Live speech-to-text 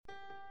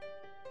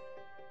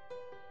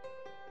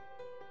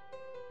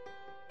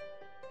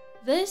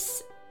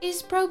This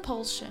is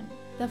Propulsion,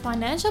 the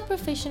financial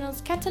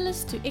professional's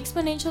catalyst to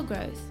exponential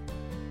growth.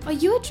 Are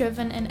you a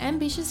driven and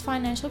ambitious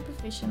financial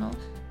professional,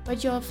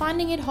 but you are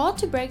finding it hard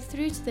to break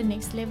through to the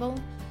next level?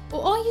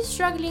 Or are you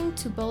struggling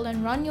to build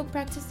and run your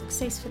practice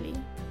successfully?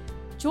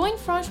 Join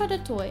Francois du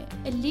Toit,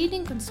 a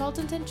leading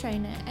consultant and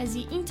trainer, as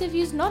he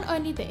interviews not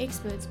only the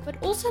experts, but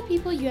also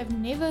people you have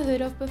never heard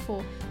of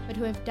before, but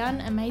who have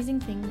done amazing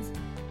things,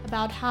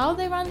 about how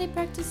they run their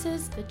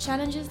practices, the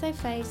challenges they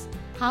face,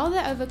 how they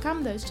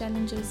overcome those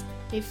challenges,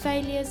 their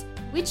failures,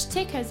 which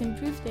tech has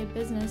improved their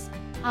business,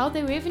 how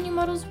their revenue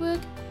models work,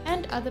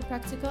 and other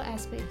practical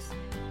aspects.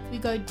 We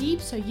go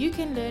deep so you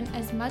can learn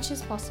as much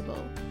as possible.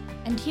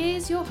 And here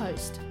is your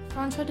host,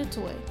 Francois du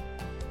Toit.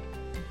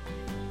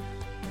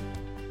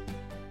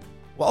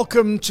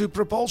 Welcome to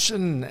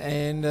Propulsion,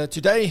 and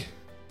today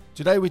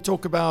we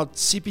talk about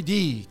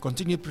CPD,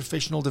 continued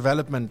professional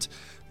development.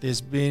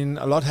 There's been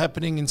a lot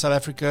happening in South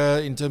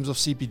Africa in terms of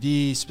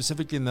CPD,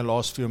 specifically in the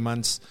last few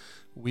months.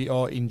 We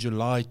are in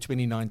July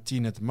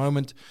 2019 at the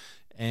moment,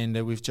 and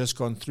we've just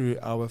gone through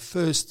our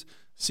first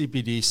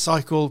CPD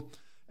cycle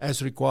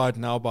as required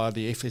now by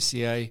the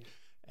FSCA,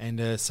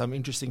 and some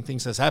interesting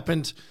things has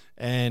happened.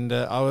 And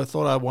I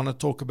thought I want to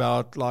talk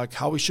about like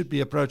how we should be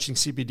approaching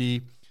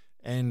CPD,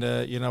 and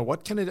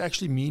what can it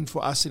actually mean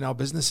for us in our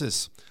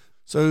businesses.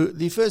 So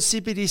the first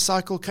CPD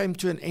cycle came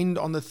to an end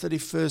on the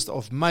 31st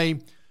of May,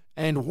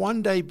 and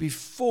one day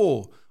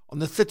before, on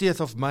the 30th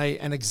of May,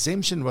 an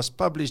exemption was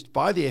published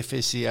by the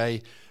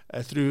FSCA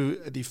through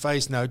the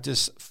phase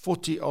notice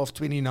 40 of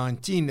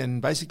 2019.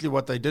 And basically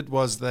what they did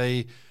was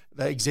they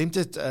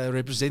exempted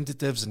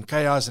representatives and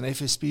KRs and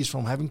FSPs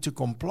from having to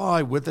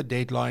comply with the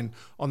deadline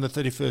on the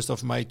 31st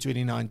of May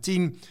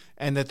 2019,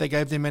 and that they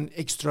gave them an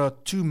extra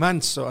 2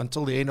 months, so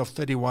until the end of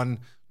 31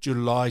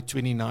 July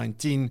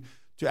 2019,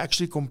 to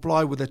actually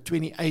comply with the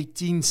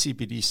 2018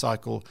 CPD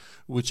cycle,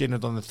 which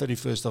ended on the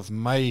 31st of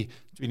May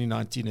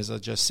 2019, as I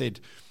just said.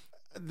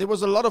 There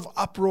was a lot of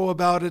uproar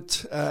about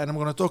it, and I'm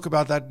going to talk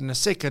about that in a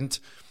second.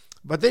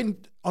 But then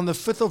on the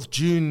 5th of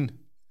June,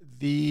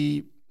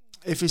 the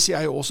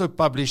FSCA also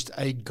published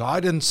a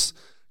guidance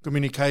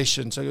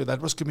communication. So that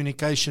was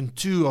communication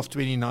 2 of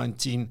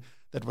 2019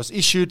 that was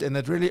issued, and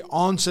that really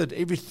answered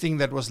everything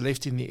that was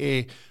left in the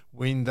air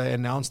when they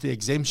announced the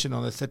exemption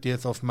on the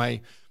 30th of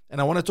May. And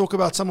I want to talk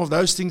about some of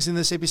those things in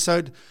this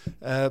episode,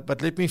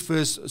 but let me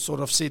first sort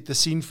of set the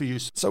scene for you.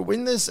 So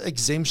when this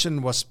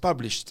exemption was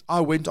published,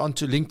 I went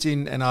onto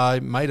LinkedIn and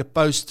I made a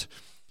post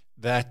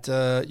that,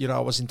 I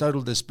was in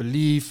total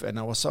disbelief, and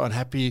I was so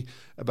unhappy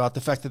about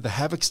the fact that they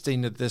have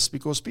extended this,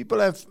 because people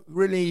have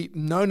really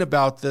known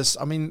about this.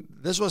 I mean,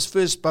 this was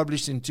first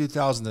published in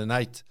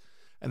 2008,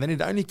 and then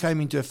it only came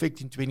into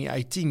effect in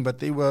 2018, but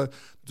there were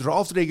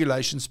draft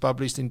regulations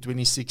published in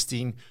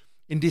 2016.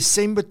 In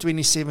December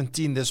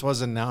 2017, this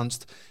was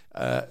announced.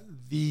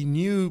 The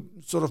new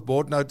sort of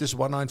board notice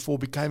 194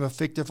 became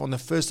effective on the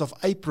 1st of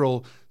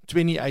April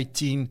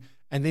 2018,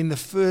 and then the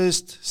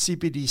first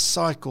CPD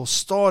cycle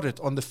started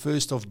on the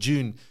 1st of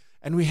June.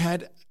 And we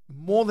had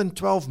more than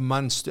 12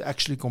 months to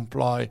actually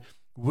comply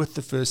with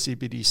the first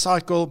CPD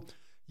cycle.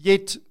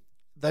 Yet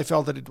they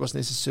felt that it was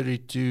necessary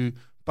to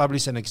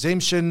publish an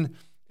exemption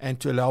and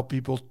to allow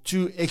people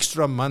 2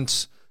 extra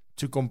months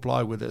to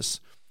comply with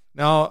this.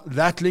 Now,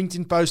 that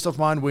LinkedIn post of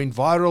mine went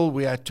viral.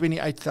 We had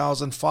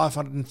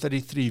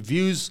 28,533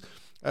 views.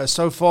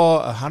 So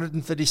far,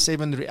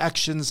 137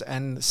 reactions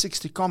and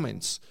 60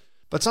 comments.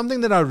 But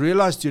something that I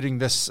realized during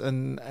this,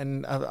 and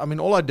I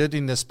mean, all I did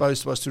in this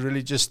post was to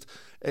really just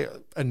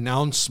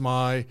announce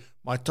my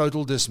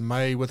total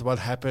dismay with what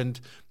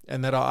happened,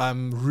 and that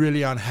I'm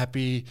really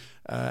unhappy,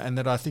 and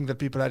that I think that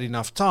people had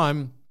enough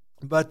time.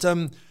 But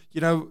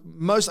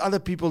most other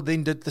people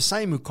then did the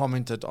same who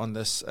commented on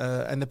this.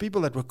 And the people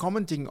that were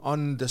commenting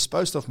on this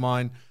post of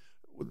mine,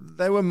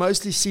 they were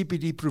mostly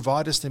CPD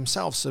providers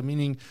themselves. So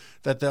meaning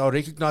that they are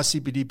recognized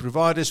CPD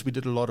providers. We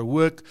did a lot of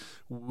work.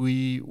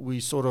 We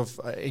sort of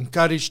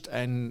encouraged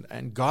and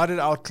guided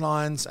our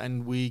clients,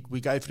 and we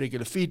gave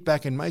regular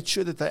feedback and made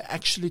sure that they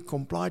actually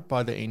complied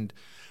by the end.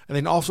 And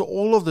then after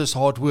all of this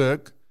hard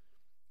work,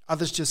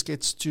 others just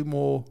gets two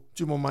more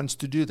months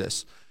to do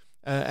this.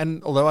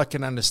 And although I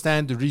can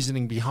understand the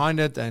reasoning behind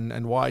it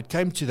and why it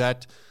came to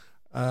that,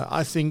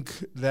 I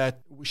think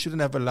that we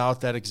shouldn't have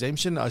allowed that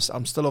exemption.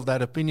 I'm still of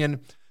that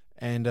opinion,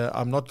 and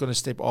I'm not going to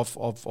step off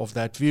of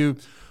that view.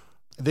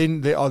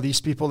 Then there are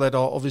these people that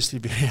are obviously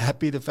very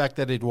happy the fact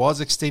that it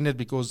was extended,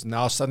 because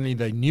now suddenly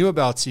they knew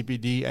about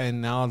CPD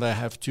and now they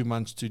have 2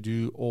 months to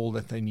do all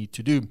that they need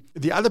to do.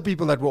 The other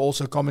people that were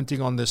also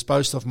commenting on this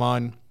post of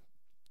mine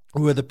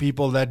were the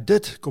people that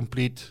did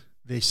complete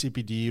their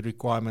CPD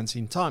requirements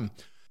in time.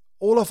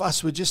 All of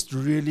us were just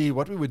really,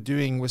 what we were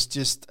doing was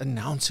just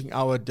announcing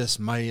our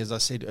dismay, as I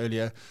said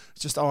earlier,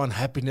 just our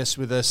unhappiness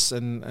with this,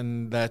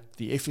 and that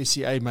the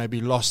FSCA maybe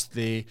lost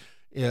their,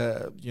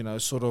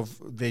 sort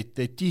of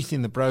their teeth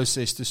in the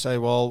process to say,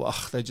 well,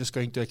 they're just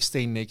going to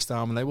extend next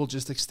time, and they will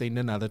just extend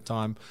another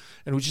time,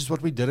 and which is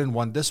what we didn't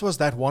want. This was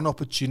that one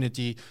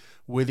opportunity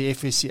where the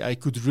FSCA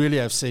could really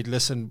have said,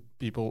 listen,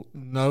 people,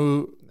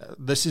 no,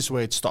 this is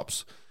where it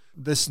stops.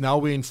 This now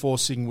we're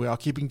enforcing, we are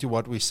keeping to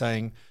what we're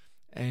saying,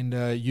 and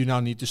you now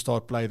need to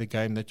start play the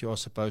game that you are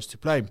supposed to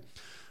play.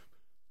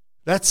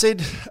 That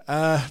said,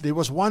 there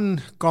was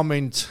one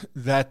comment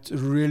that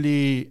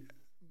really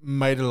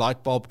made a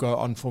light bulb go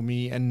on for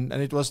me, and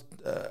it was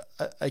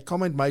a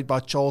comment made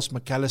by Charles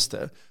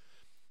McAllister.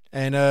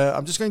 And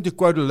I'm just going to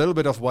quote a little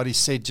bit of what he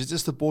said,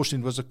 just the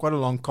portion. It was quite a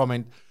long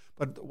comment.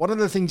 But one of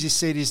the things he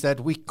said is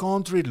that we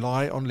can't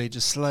rely on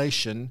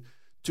legislation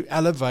to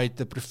elevate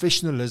the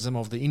professionalism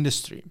of the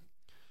industry.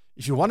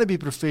 If you want to be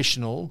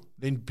professional,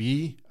 then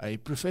be a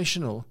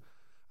professional.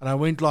 And I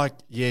went like,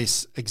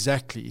 yes,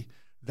 exactly.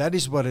 That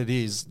is what it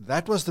is.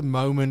 That was the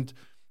moment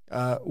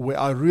where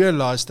I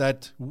realized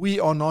that we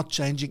are not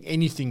changing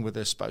anything with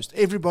this post.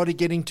 Everybody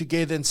getting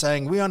together and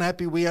saying, we're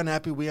unhappy, we're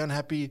unhappy, we're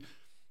unhappy.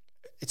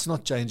 It's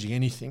not changing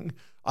anything.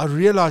 I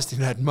realized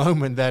in that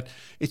moment that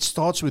it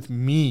starts with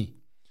me.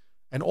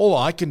 And all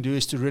I can do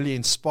is to really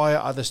inspire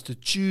others to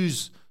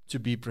choose to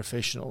be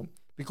professional.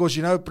 Because,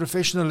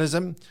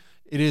 professionalism,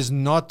 it is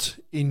not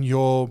in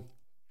your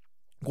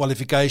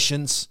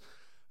qualifications.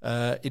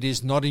 It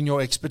is not in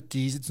your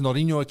expertise. It's not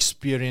in your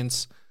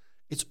experience.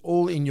 It's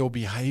all in your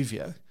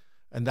behavior.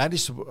 And that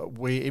is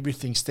where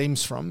everything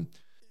stems from.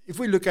 If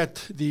we look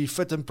at the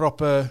fit and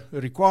proper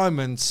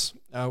requirements,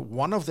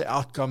 one of the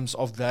outcomes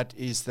of that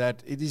is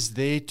that it is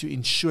there to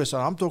ensure, so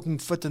I'm talking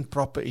fit and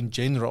proper in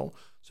general.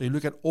 So you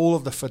look at all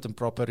of the fit and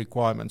proper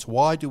requirements.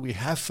 Why do we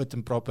have fit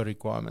and proper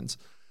requirements?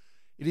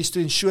 It is to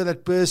ensure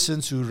that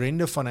persons who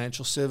render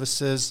financial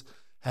services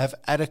have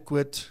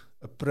adequate,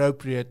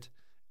 appropriate,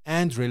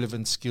 and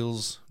relevant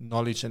skills,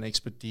 knowledge, and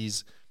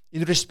expertise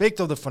in respect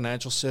of the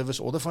financial service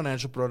or the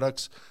financial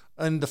products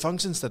and the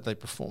functions that they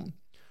perform.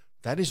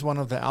 That is one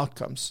of the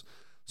outcomes.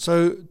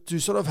 So to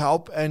sort of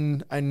help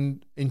and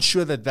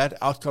ensure that that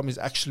outcome is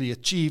actually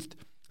achieved,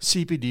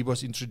 CPD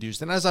was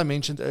introduced. And as I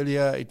mentioned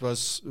earlier, it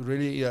was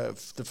really,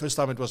 the first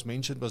time it was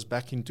mentioned was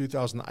back in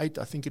 2008.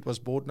 I think it was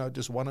Board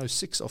Notice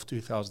 106 of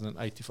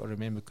 2008, if I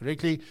remember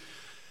correctly.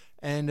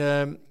 And,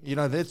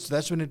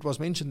 that's when it was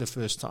mentioned the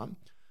first time.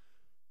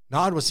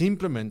 Now it was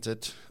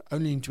implemented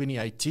only in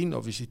 2018,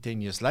 obviously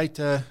 10 years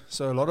later.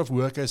 So a lot of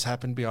work has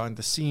happened behind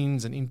the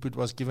scenes and input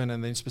was given,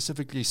 and then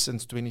specifically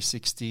since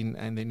 2016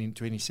 and then in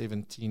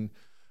 2017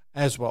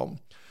 as well.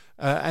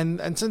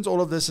 And since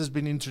all of this has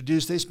been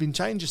introduced, there's been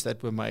changes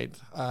that were made,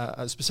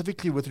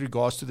 specifically with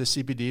regards to the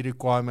CPD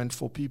requirement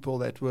for people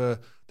that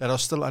are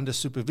still under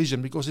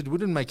supervision, because it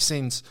wouldn't make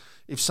sense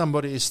if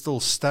somebody is still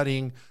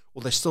studying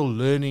or they're still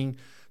learning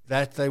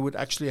that they would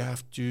actually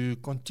have to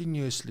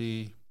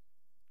continuously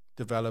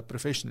develop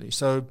professionally.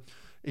 So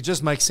it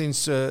just makes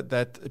sense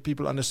that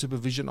people under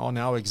supervision are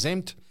now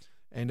exempt,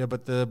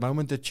 but the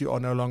moment that you are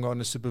no longer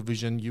under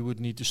supervision, you would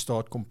need to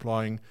start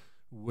complying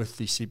with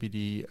the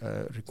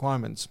CPD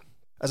requirements.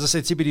 As I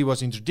said, CPD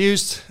was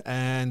introduced,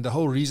 and the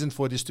whole reason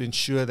for it is to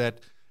ensure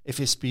that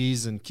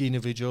FSPs and key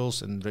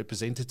individuals and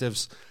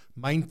representatives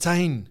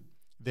maintain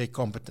their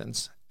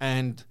competence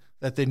and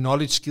that their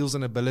knowledge, skills,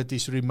 and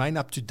abilities remain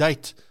up to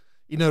date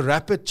in a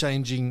rapid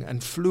changing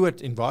and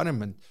fluid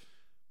environment.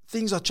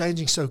 Things are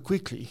changing so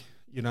quickly.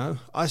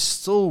 I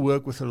still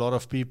work with a lot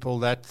of people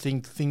that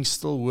think things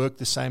still work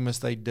the same as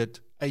they did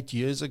 8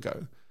 years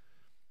ago.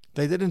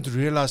 They didn't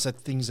realize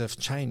that things have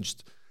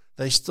changed.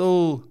 They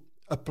still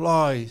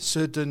apply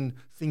certain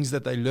things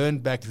that they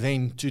learned back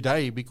then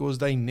today because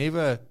they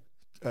never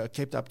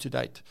kept up to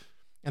date.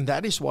 And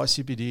that is why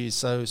CPD is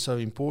so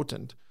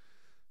important.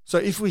 So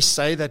if we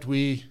say that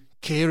we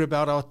care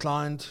about our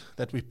client,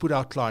 that we put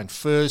our client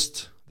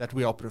first, that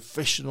we are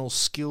professional,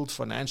 skilled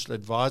financial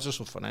advisors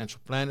or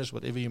financial planners,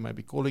 whatever you may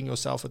be calling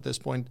yourself at this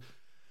point,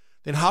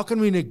 then how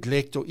can we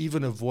neglect or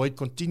even avoid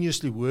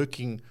continuously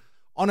working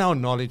on our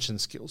knowledge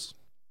and skills?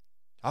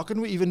 How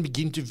can we even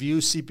begin to view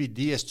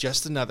CPD as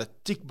just another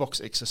tick box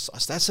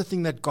exercise? That's the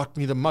thing that got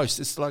me the most.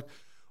 It's like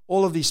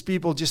all of these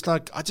people just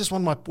like, I just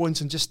want my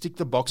points and just tick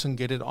the box and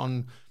get it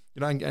on,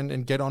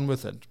 and get on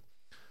with it.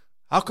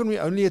 How can we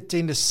only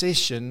attend a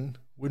session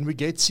when we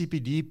get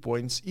CPD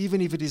points,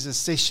 even if it is a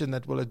session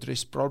that will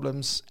address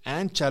problems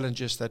and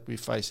challenges that we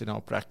face in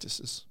our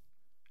practices?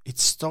 It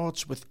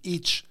starts with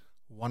each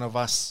one of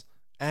us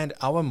and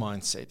our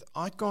mindset.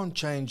 I can't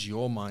change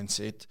your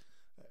mindset.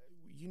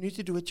 You need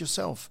to do it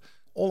yourself.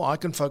 All I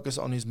can focus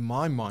on is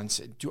my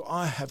mindset. Do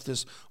I have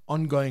this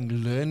ongoing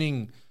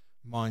learning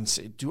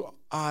mindset? Do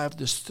I have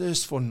this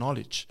thirst for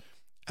knowledge?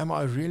 Am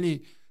I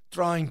really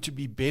trying to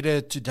be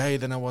better today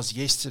than I was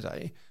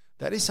yesterday?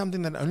 That is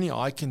something that only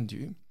I can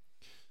do.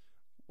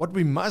 What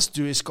we must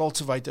do is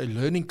cultivate a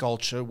learning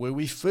culture where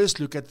we first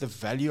look at the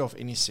value of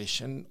any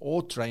session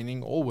or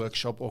training or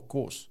workshop or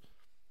course.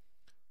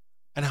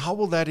 And how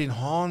will that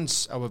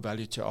enhance our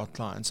value to our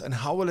clients? And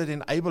how will it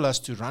enable us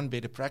to run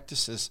better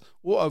practices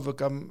or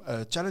overcome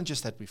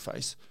challenges that we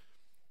face?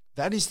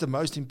 That is the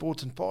most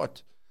important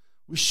part.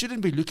 We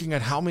shouldn't be looking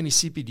at how many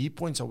CPD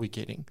points are we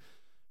getting,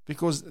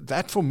 because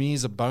that for me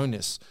is a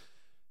bonus.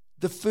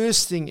 The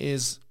first thing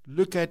is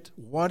look at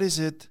what is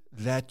it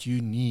that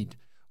you need.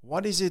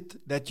 What is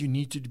it that you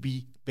need to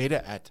be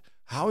better at?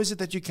 How is it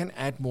that you can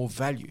add more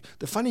value?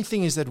 The funny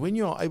thing is that when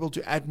you are able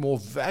to add more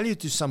value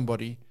to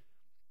somebody,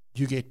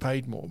 you get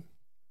paid more.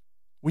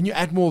 When you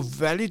add more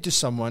value to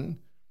someone,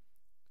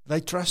 they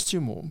trust you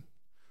more.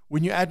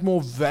 When you add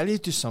more value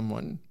to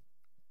someone,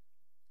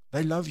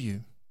 they love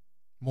you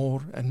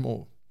more and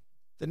more.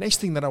 The next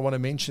thing that I want to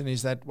mention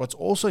is that what's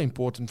also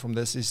important from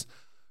this is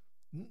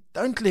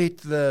don't let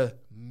the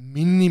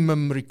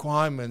minimum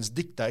requirements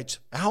dictate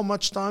how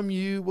much time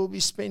you will be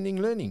spending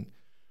learning.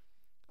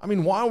 I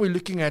mean, why are we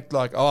looking at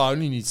like, oh, I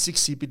only need 6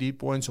 CPD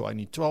points, or I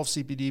need 12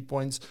 CPD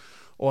points,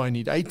 or I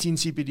need 18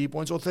 CPD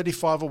points, or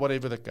 35, or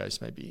whatever the case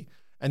may be.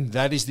 And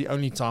that is the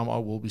only time I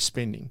will be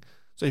spending.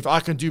 So if I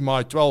can do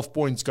my 12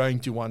 points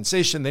going to one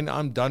session, then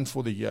I'm done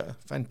for the year.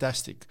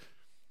 Fantastic.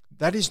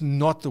 That is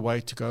not the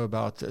way to go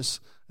about this.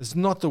 It's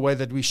not the way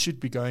that we should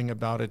be going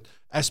about it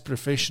as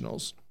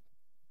professionals.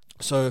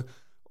 So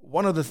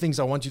one of the things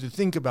I want you to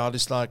think about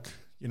is like,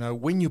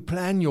 when you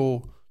plan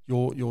your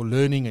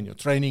learning and your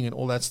training and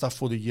all that stuff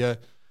for the year,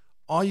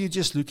 are you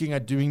just looking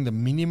at doing the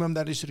minimum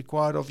that is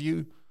required of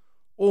you?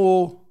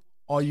 Or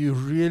are you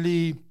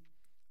really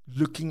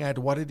looking at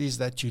what it is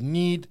that you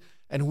need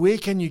and where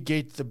can you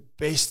get the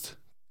best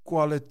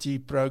quality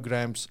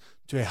programs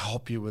to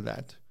help you with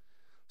that?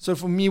 So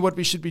for me, what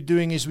we should be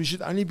doing is we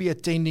should only be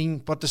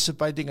attending,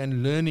 participating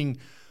and learning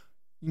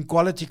in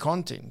quality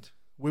content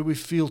where we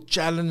feel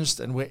challenged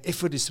and where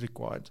effort is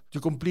required to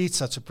complete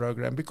such a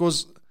program,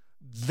 because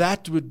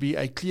that would be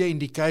a clear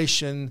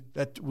indication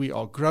that we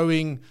are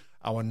growing,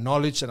 our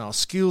knowledge and our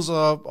skills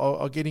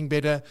are getting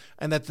better,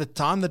 and that the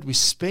time that we're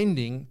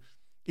spending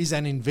is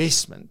an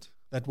investment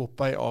that will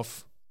pay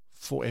off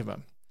forever.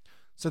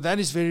 So that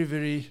is very,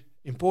 very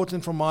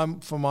important from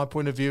my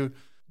point of view.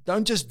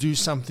 Don't just do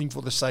something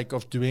for the sake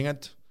of doing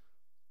it.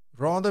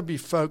 Rather be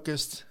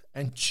focused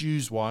and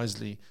choose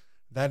wisely.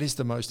 That is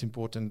the most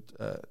important,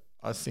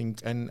 I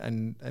think,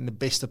 and the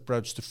best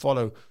approach to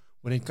follow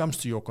when it comes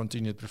to your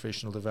continued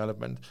professional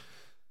development.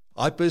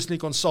 I personally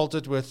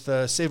consulted with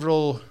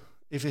several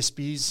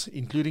FSPs,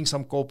 including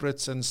some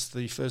corporates, since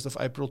the 1st of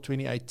April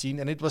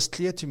 2018, and it was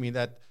clear to me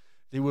that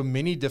there were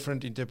many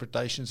different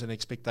interpretations and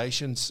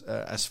expectations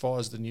as far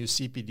as the new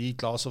CPD,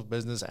 class of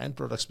business and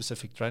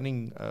product-specific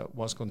training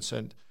was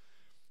concerned.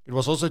 It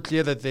was also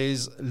clear that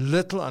there's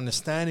little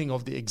understanding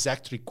of the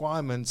exact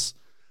requirements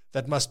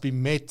that must be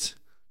met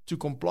to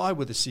comply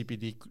with the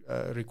CPD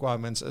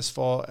requirements as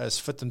far as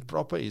fit and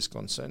proper is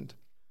concerned.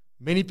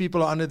 Many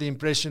people are under the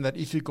impression that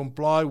if you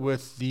comply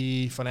with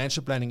the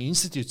Financial Planning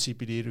Institute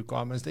CPD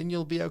requirements, then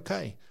you'll be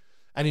okay.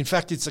 And in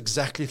fact, it's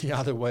exactly the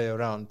other way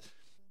around.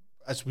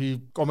 As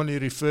we commonly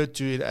refer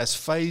to it as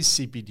phase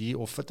CPD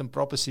or fit and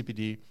proper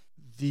CPD,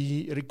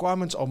 the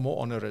requirements are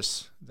more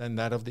onerous than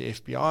that of the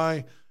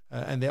FPI,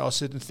 and there are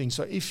certain things.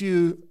 So if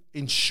you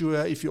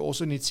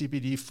also need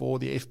CPD for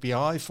the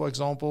FPI, for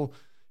example,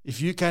 if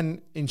you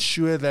can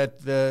ensure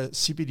that the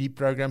CPD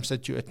programs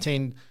that you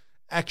attend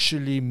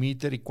actually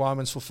meet the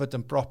requirements for fit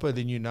and proper,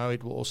 then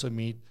it will also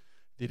meet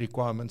the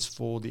requirements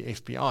for the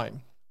FPI.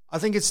 I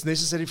think it's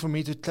necessary for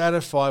me to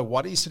clarify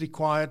what is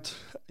required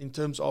in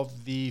terms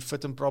of the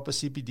fit and proper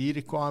CPD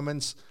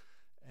requirements.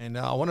 And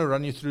I want to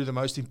run you through the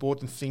most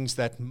important things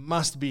that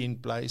must be in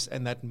place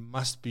and that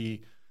must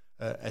be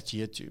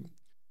adhered to.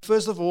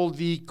 First of all,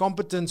 the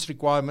competence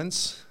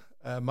requirements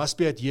must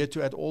be adhered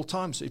to at all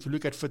times. So if you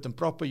look at fit and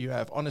proper, you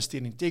have honesty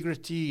and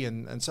integrity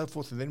and so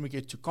forth. And then we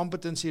get to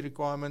competency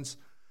requirements.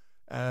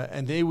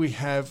 And there we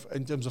have,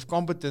 in terms of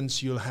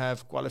competence, you'll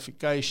have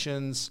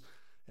qualifications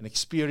and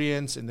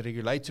experience and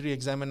regulatory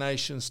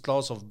examinations,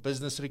 class of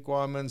business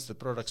requirements, the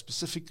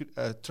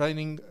product-specific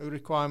training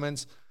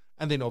requirements,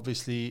 and then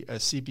obviously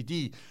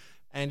CPD.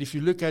 And if you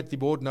look at the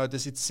board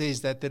notice, it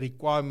says that the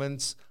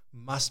requirements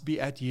must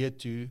be adhered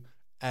to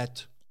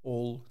at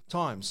all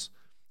times.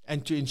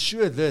 And to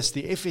ensure this,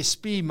 the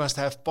FSP must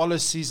have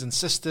policies and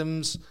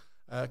systems,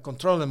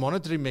 control and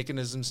monitoring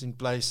mechanisms in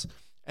place,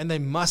 and they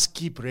must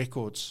keep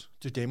records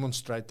to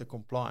demonstrate the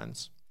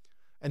compliance.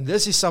 And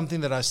this is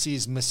something that I see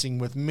is missing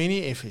with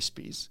many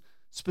FSPs,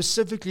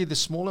 specifically the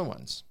smaller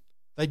ones.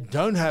 They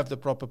don't have the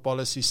proper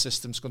policy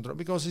systems control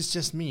because it's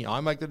just me.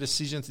 I make the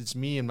decisions, it's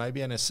me and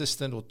maybe an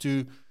assistant or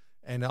two,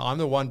 and I'm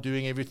the one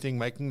doing everything,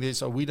 making this,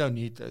 so we don't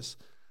need this.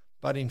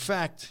 But in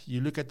fact,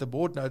 you look at the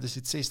board notice,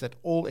 it says that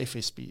all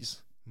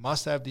FSPs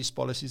must have these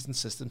policies and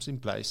systems in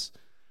place.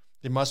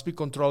 There must be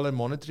control and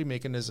monitoring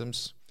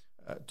mechanisms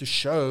to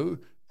show,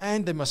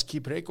 and they must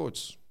keep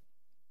records.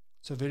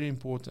 So very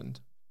important.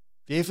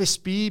 The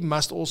FSP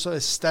must also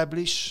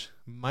establish,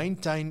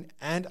 maintain,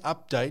 and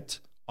update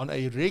on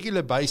a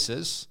regular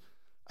basis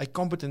a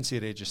competency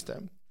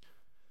register.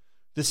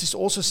 This is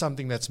also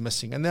something that's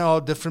missing. And there are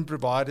different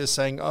providers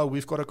saying, oh,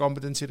 we've got a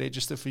competency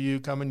register for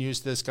you, come and use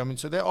this, come in.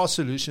 So there are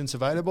solutions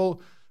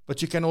available,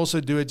 but you can also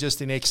do it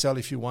just in Excel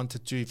if you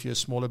wanted to, if you're a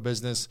smaller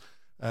business.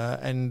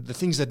 And the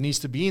things that needs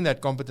to be in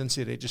that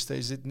competency register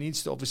is it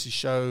needs to obviously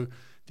show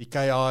the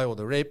KI or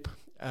the rep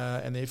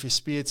and the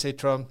FSP,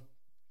 etc.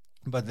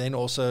 But then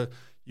also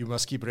you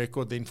must keep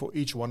record then for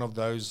each one of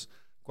those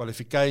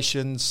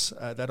qualifications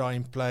that are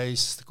in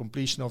place, the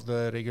completion of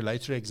the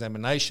regulatory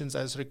examinations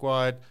as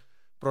required,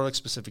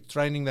 product-specific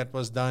training that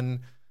was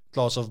done,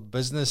 class of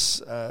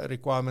business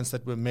requirements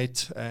that were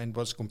met and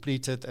was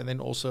completed, and then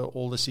also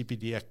all the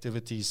CPD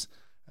activities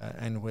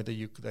and whether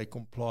they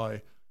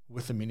comply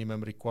with the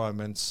minimum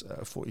requirements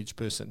for each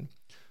person.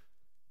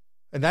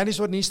 And that is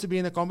what needs to be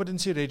in the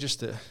competency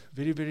register.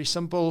 Very, very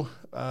simple,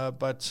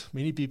 but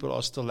many people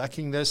are still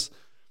lacking this.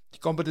 The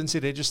competency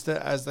register,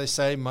 as they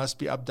say, must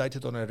be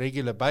updated on a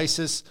regular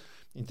basis.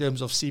 In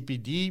terms of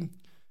CPD,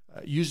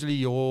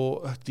 usually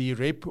the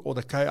rep or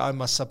the KI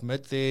must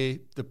submit the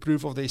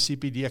proof of their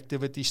CPD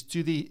activities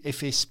to the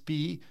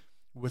FSP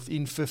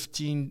within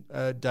 15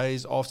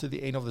 days after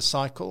the end of the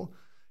cycle.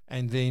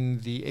 And then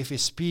the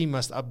FSP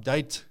must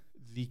update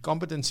the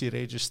competency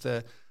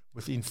register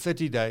within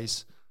 30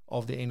 days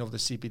of the end of the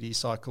CPD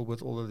cycle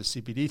with all of the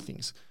CPD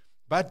things.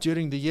 But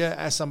during the year,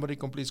 as somebody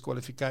completes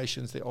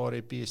qualifications, the RA,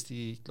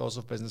 PST, class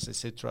of business,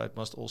 etc., it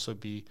must also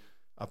be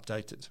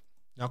updated.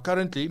 Now,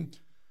 currently,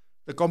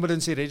 the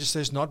competency register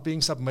is not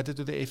being submitted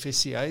to the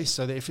FSCA,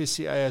 so the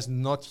FSCA has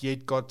not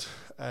yet got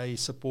a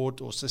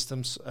support or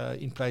systems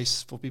in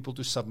place for people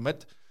to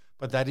submit,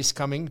 but that is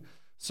coming.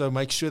 So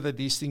make sure that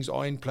these things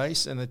are in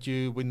place and that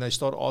when they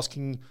start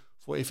asking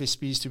for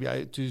FSPs to be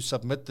able to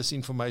submit this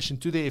information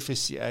to the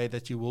FSCA,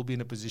 that you will be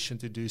in a position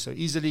to do so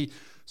easily.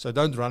 So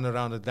don't run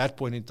around at that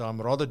point in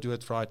time. Rather do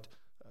it right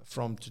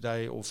from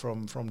today or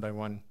from day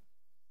one.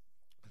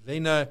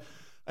 Then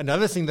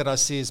another thing that I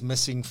see is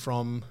missing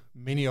from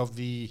many of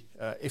the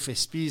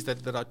FSPs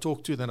that I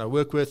talk to, that I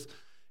work with,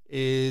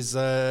 is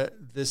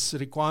this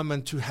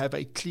requirement to have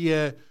a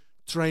clear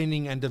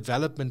training and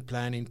development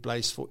plan in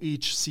place for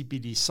each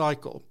CPD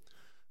cycle.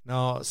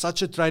 Now,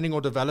 such a training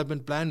or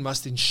development plan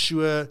must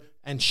ensure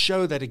and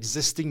show that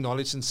existing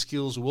knowledge and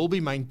skills will be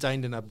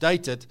maintained and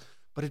updated,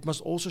 but it must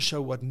also show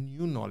what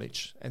new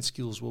knowledge and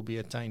skills will be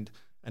attained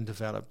and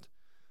developed.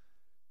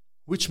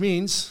 Which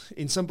means,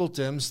 in simple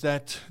terms,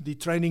 that the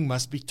training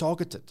must be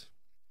targeted.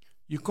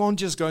 You can't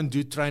just go and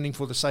do training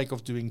for the sake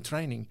of doing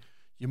training.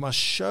 You must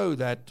show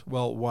that,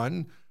 well,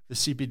 one, the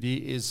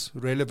CPD is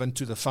relevant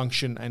to the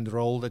function and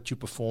role that you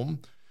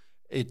perform.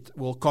 It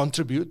will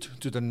contribute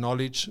to the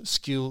knowledge,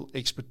 skill,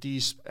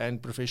 expertise,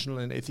 and professional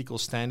and ethical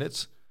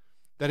standards.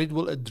 That it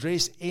will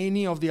address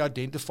any of the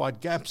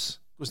identified gaps,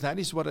 because that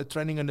is what a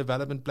training and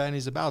development plan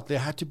is about. There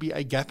had to be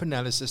a gap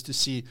analysis to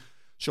see,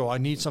 sure, I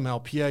need some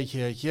help here,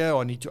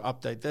 I need to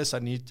update this, I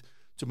need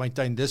to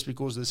maintain this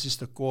because this is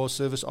the core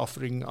service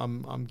offering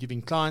I'm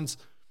giving clients.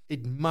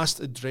 It must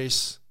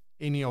address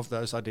any of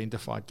those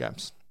identified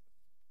gaps.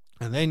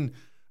 And then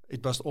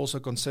it must also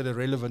consider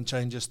relevant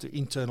changes to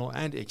internal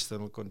and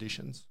external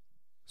conditions.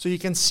 So you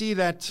can see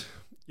that,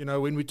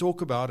 when we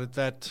talk about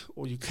it,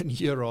 or you can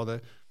hear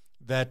rather,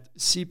 that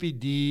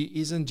CPD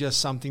isn't just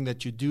something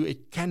that you do.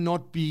 It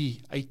cannot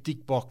be a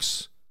tick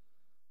box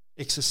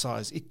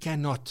exercise. It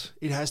cannot.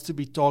 It has to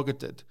be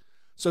targeted.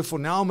 So for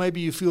now,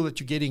 maybe you feel that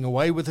you're getting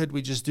away with it.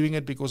 We're just doing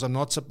it because I'm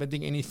not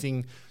submitting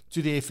anything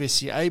to the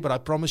FSCA. But I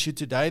promise you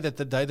today that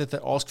the day that they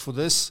ask for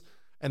this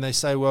and they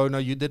say, well, no,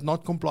 you did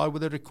not comply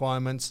with the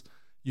requirements,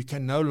 you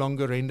can no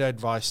longer render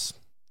advice,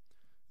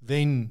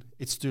 then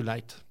it's too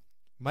late.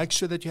 Make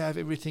sure that you have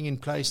everything in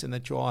place and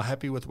that you are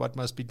happy with what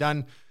must be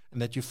done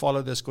and that you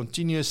follow this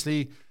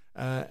continuously.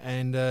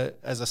 And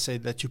as I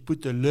said, that you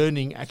put the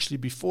learning actually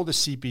before the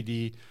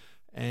CPD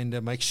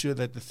and make sure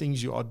that the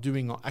things you are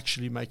doing are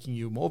actually making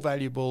you more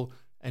valuable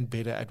and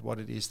better at what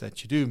it is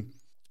that you do.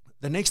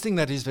 The next thing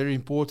that is very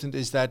important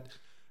is that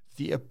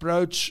the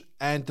approach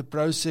and the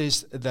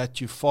process that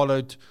you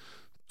followed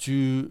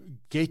to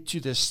get to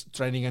this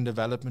training and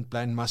development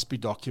plan must be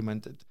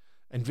documented.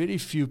 And very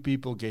few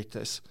people get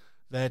this,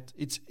 that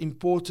it's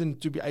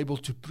important to be able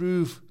to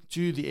prove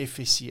to the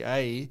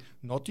FSCA,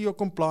 not to your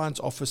compliance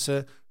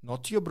officer,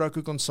 not to your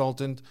broker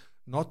consultant,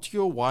 not to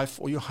your wife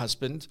or your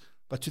husband,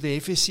 but to the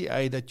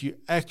FSCA that you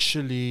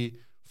actually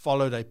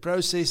followed a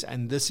process,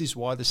 and this is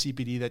why the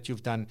CPD that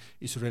you've done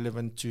is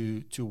relevant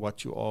to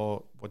what you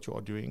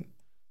are doing.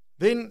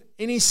 Then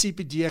any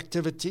CPD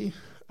activity,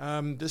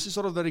 this is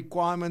sort of the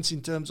requirements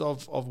in terms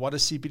of what a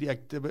CPD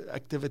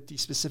activity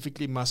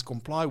specifically must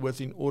comply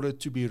with in order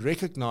to be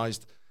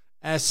recognized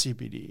as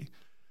CPD.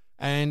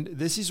 And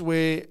this is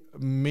where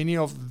many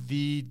of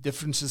the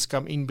differences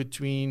come in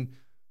between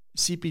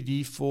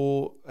CPD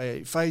for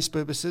phase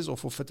purposes or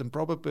for fit and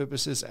proper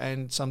purposes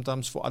and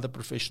sometimes for other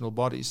professional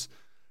bodies.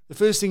 The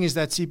first thing is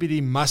that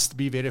CPD must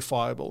be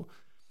verifiable.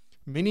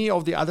 Many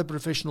of the other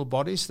professional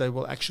bodies, they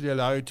will actually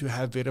allow you to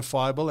have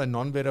verifiable and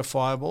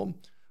non-verifiable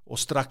or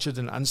structured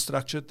and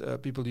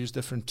unstructured. People use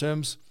different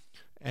terms.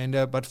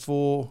 But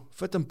for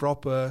fit and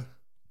proper,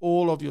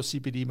 all of your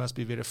CPD must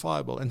be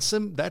verifiable. And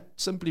that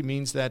simply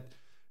means that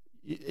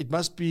you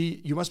must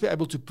be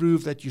able to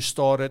prove that you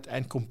started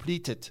and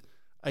completed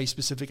a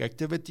specific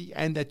activity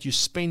and that you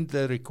spent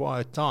the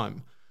required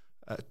time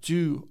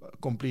to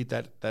complete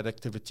that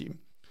activity.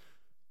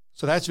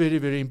 So that's very,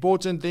 very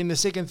important. Then the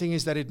second thing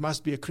is that it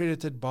must be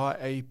accredited by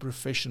a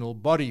professional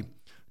body.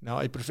 Now,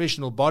 a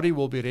professional body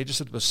will be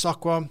registered with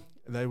SAQA.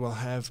 they will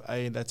have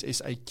that's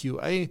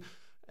SAQA,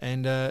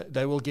 and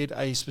they will get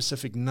a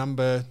specific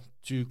number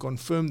to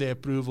confirm their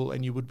approval,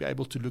 and you would be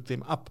able to look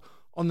them up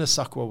on the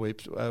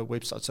SAQA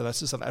website. So that's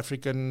the South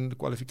African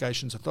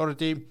Qualifications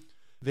Authority.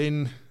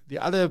 Then the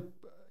other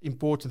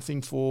important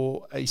thing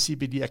for a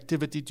CPD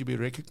activity to be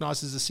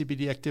recognized as a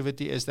CPD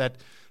activity is that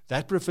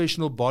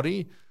professional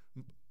body,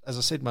 as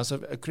I said, must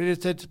have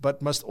accredited,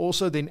 but must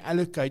also then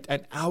allocate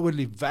an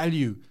hourly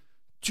value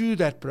to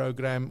that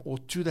program or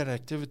to that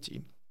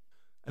activity.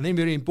 And then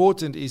very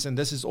important is, and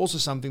this is also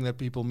something that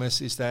people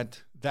miss, is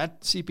that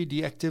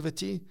CPD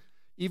activity,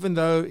 even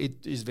though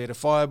it is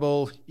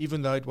verifiable,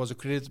 even though it was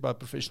accredited by a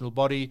professional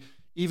body,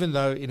 even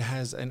though it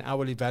has an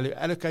hourly value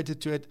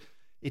allocated to it,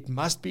 it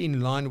must be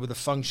in line with the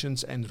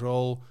functions and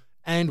role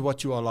and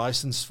what you are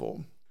licensed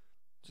for.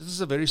 So this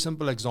is a very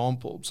simple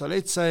example. So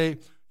let's say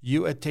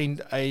you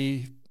attend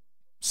a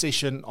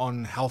session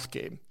on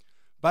healthcare,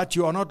 but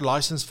you are not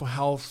licensed for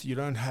health. You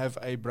don't have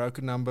a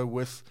broker number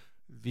with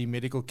the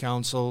medical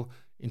council.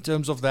 In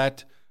terms of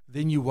that,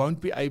 then you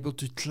won't be able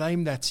to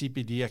claim that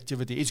CPD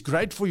activity. It's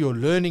great for your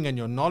learning and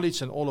your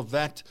knowledge and all of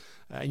that,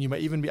 and you may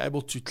even be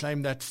able to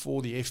claim that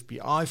for the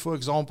FBI, for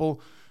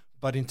example.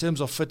 But in terms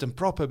of fit and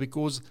proper,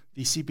 because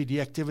the CPD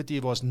activity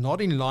was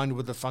not in line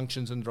with the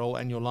functions and role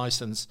and your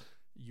license,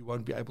 you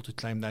won't be able to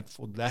claim that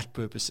for that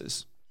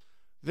purposes.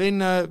 Then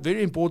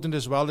very important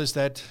as well is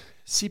that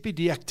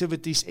CPD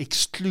activities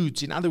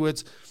excludes, in other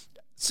words,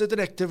 certain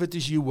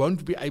activities you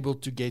won't be able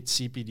to get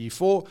CPD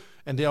for,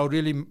 and there are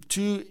really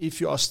two.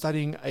 If you are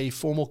studying a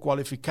formal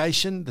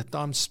qualification, the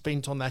time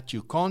spent on that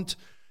you can't,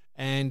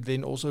 and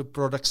then also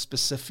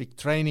product-specific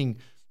training,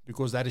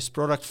 because that is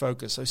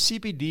product-focused. So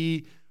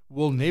CPD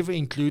will never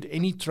include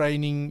any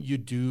training you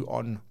do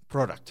on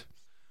product.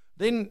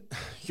 Then,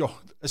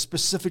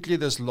 specifically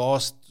this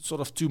last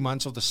sort of 2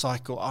 months of the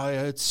cycle, I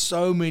heard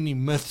so many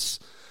myths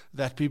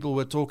that people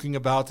were talking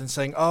about and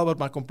saying, oh, but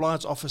my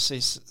compliance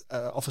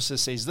officer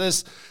says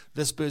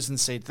this person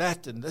said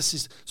that, and this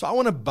is... So I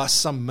want to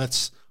bust some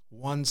myths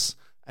once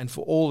and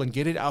for all and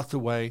get it out the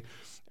way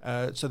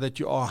so that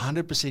you are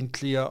 100%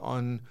 clear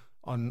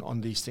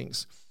on these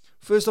things.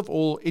 First of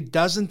all, it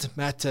doesn't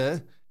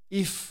matter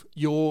if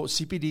your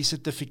CPD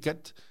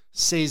certificate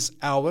says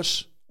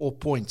hours or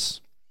points.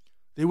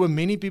 There were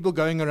many people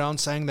going around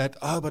saying that,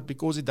 but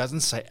because it doesn't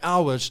say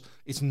hours,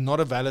 it's not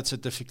a valid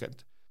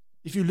certificate.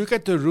 If you look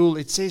at the rule,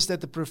 it says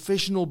that the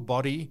professional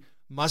body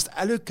must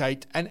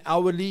allocate an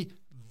hourly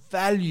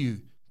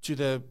value to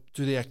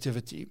the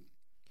activity.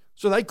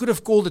 So they could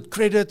have called it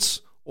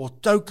credits or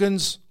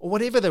tokens or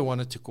whatever they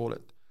wanted to call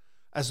it,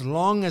 as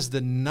long as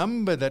the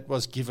number that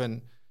was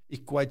given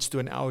equates to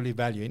an hourly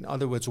value. In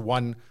other words,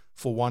 1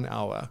 for 1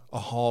 hour, a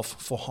half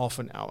for half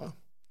an hour.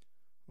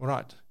 All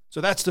right. So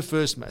that's the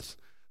first myth.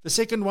 The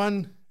second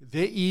one,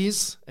 there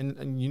is,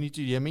 and you need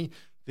to hear me,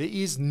 there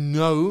is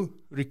no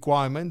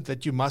requirement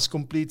that you must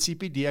complete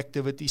CPD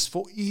activities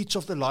for each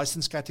of the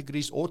license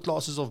categories or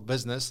classes of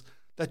business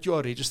that you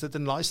are registered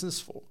and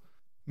licensed for.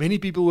 Many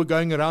people were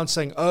going around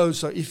saying,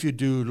 so if you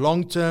do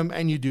long-term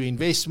and you do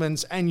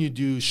investments and you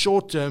do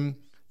short-term,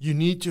 you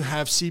need to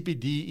have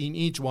CPD in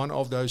each one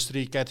of those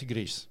 3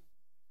 categories.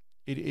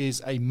 It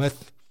is a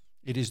myth.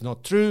 It is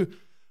not true.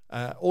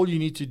 All you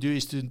need to do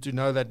is to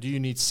know that do you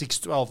need 6,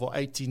 12, or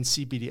 18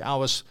 CPD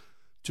hours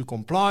to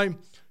comply,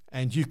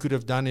 and you could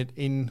have done it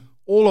in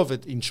all of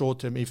it in short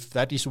term if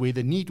that is where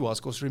the need was.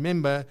 Because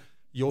remember,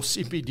 your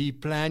CPD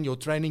plan, your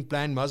training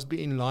plan must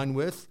be in line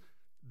with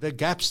the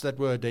gaps that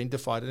were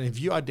identified. And if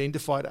you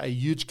identified a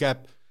huge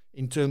gap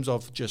in terms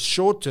of just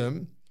short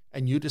term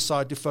and you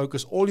decide to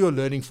focus all your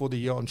learning for the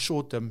year on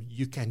short term,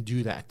 you can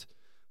do that.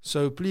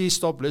 So please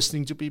stop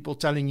listening to people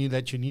telling you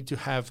that you need to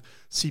have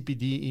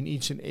CPD in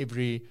each and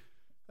every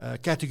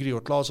category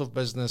or class of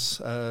business.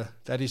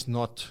 That is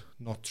not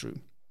true.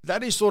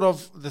 That is sort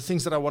of the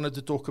things that I wanted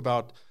to talk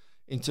about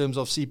in terms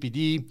of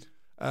CPD.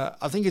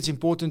 I think it's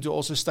important to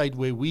also state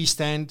where we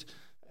stand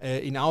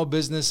in our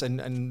business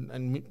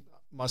and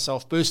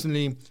myself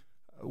personally,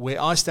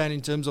 where I stand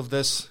in terms of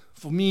this.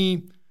 For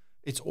me,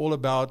 it's all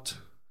about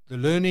the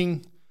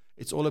learning.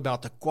 It's all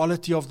about the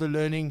quality of the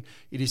learning.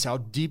 It is how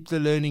deep the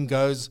learning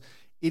goes.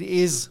 It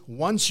is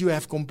once you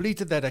have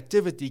completed that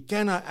activity,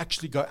 can I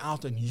actually go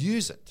out and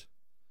use it?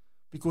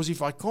 Because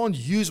if I can't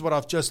use what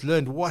I've just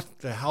learned, what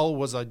the hell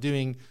was I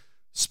doing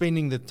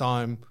spending the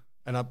time,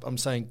 and I'm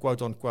saying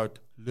quote unquote,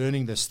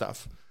 learning this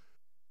stuff?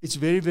 It's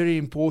very, very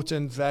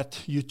important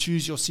that you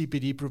choose your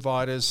CPD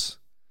providers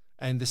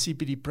and the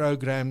CPD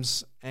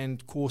programs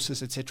and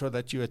courses, etc.,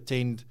 that you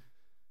attend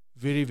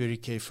very, very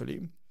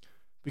carefully.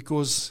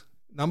 Because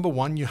number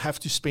one, you have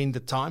to spend the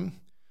time.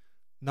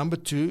 Number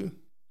two,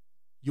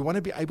 you want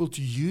to be able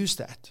to use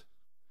that.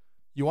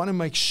 You want to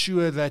make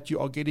sure that you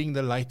are getting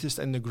the latest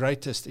and the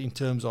greatest in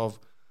terms of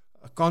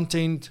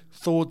content,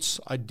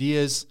 thoughts,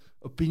 ideas,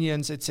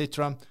 opinions,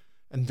 etc.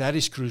 And that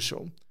is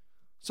crucial.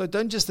 So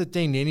don't just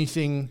attend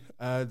anything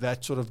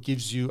that sort of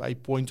gives you a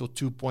point or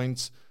 2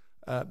 points.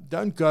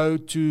 Don't go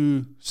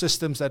to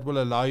systems that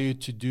will allow you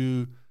to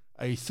do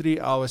a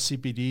 3-hour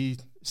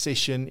CPD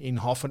session in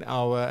half an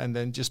hour, and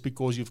then just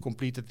because you've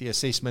completed the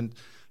assessment,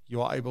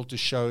 you are able to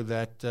show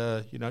that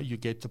you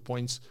get the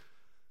points.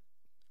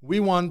 We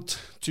want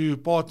to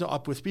partner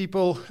up with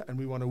people, and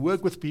we want to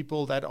work with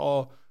people that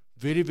are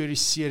very, very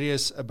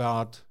serious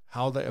about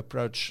how they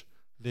approach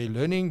their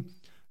learning.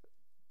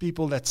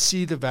 People that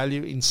see the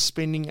value in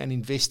spending and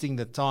investing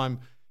the time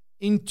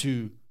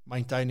into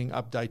maintaining,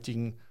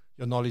 updating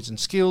your knowledge and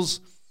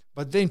skills,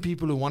 but then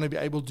people who want to be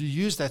able to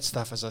use that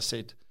stuff, as I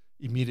said,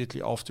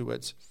 immediately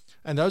afterwards.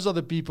 And those are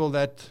the people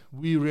that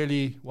we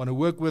really want to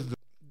work with.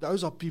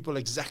 Those are people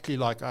exactly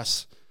like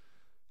us.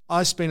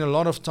 I spend a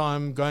lot of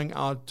time going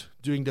out,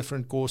 doing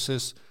different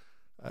courses,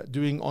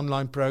 doing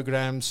online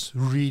programs,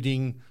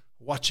 reading,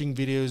 watching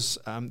videos.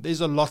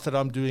 There's a lot that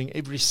I'm doing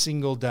every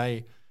single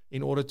day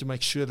in order to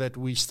make sure that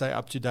we stay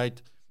up to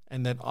date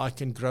and that I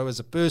can grow as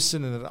a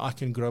person and that I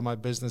can grow my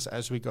business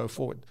as we go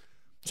forward.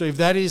 So if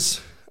that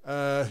is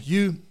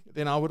you,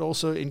 then I would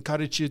also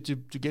encourage you to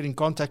get in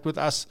contact with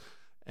us,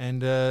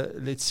 and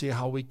let's see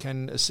how we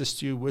can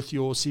assist you with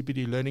your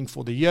CPD learning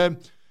for the year.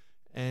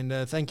 And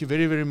thank you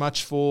very, very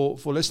much for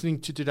listening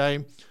to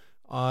today.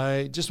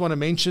 I just want to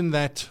mention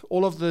that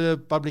all of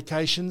the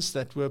publications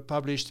that were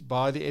published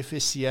by the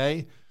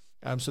FSCA,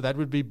 so that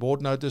would be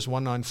Board Notice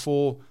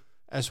 194,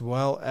 as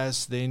well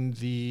as then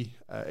the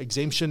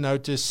exemption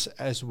notice,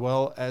 as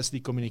well as the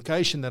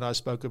communication that I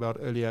spoke about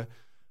earlier,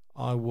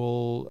 I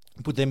will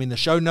put them in the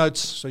show notes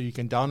so you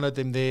can download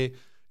them there.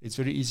 It's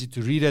very easy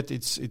to read it.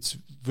 It's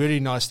very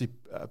nicely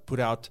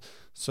put out.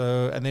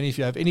 So, and then if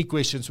you have any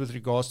questions with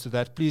regards to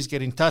that, please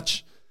get in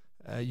touch.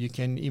 You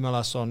can email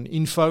us on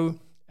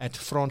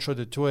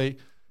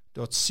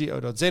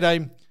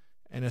info@francoisdutoit.co.za.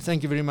 And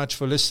thank you very much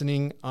for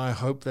listening. I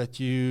hope that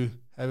you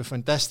have a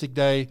fantastic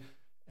day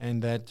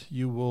and that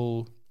you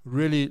will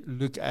really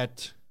look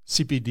at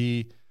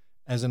CPD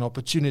as an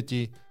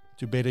opportunity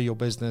to better your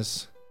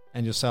business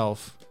and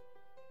yourself.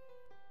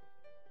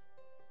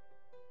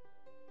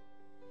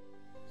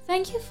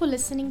 Thank you for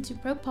listening to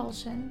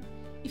Propulsion.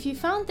 If you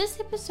found this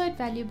episode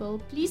valuable,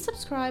 please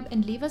subscribe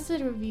and leave us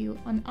a review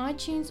on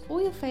iTunes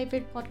or your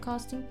favorite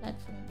podcasting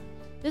platform.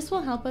 This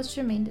will help us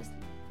tremendously.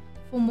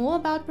 For more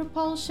about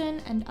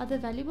Propulsion and other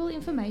valuable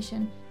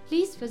information,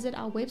 please visit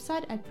our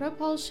website at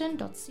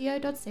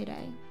propulsion.co.za.